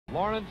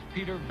Lawrence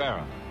Peter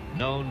Berra,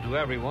 known to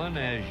everyone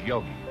as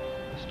Yogi,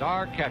 the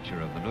star catcher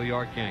of the New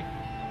York Yankees.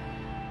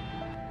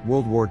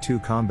 World War II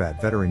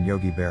combat veteran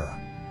Yogi Berra.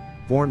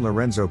 Born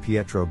Lorenzo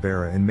Pietro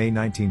Berra in May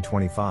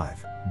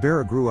 1925,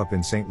 Berra grew up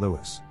in St.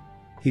 Louis.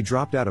 He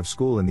dropped out of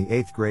school in the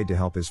 8th grade to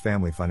help his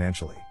family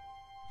financially.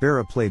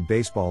 Berra played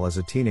baseball as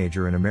a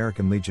teenager in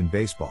American Legion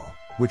Baseball,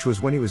 which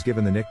was when he was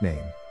given the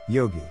nickname,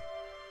 Yogi.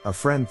 A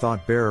friend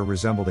thought Berra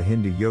resembled a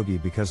Hindu yogi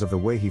because of the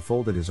way he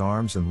folded his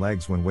arms and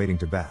legs when waiting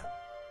to bat.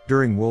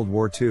 During World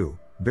War II,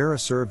 Berra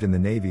served in the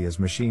Navy as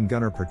machine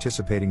gunner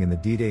participating in the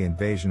D-Day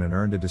invasion and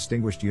earned a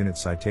Distinguished Unit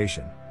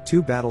Citation,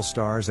 2 battle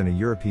stars and a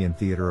European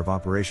Theater of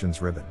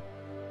Operations ribbon.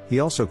 He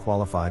also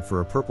qualified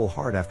for a Purple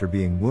Heart after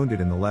being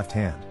wounded in the left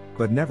hand,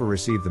 but never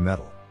received the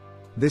medal.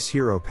 This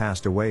hero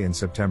passed away in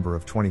September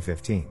of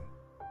 2015.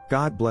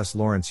 God bless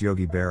Lawrence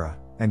Yogi Berra,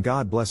 and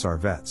God bless our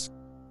vets.